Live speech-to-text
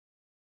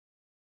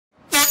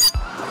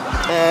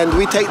and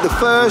we take the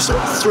first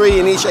 3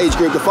 in each age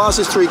group, the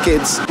fastest 3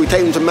 kids, we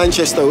take them to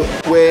Manchester,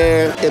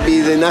 where it'll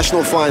be the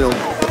national final.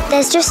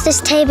 There's just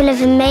this table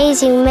of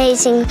amazing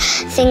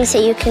things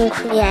that you can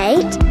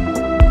create.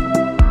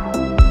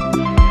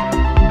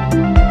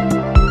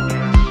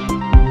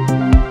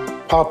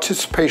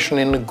 Participation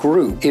in a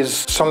group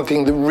is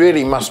something that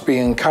really must be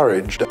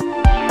encouraged.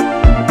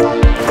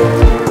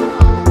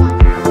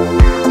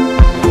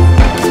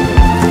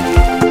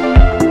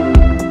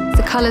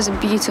 The colours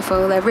are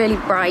beautiful, they're really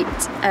bright.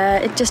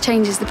 It just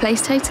changes the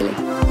place totally.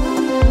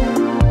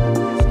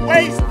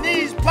 Waist,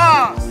 knees,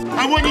 pass.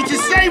 I want you to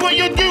say what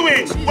you're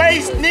doing.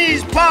 Waist,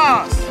 knees,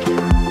 pass.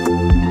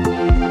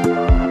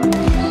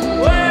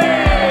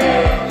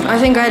 I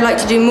think I'd like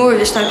to do more of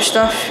this type of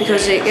stuff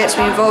because it gets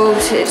me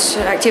involved, it's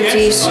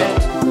activities.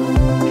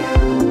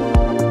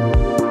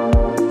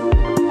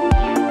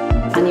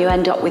 And you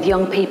end up with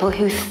young people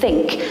who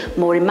think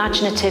more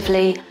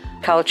imaginatively.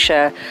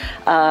 Culture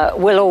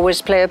will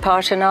always play a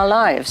part in our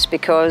lives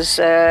because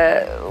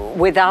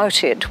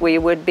without it we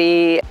would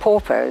be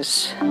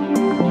paupers.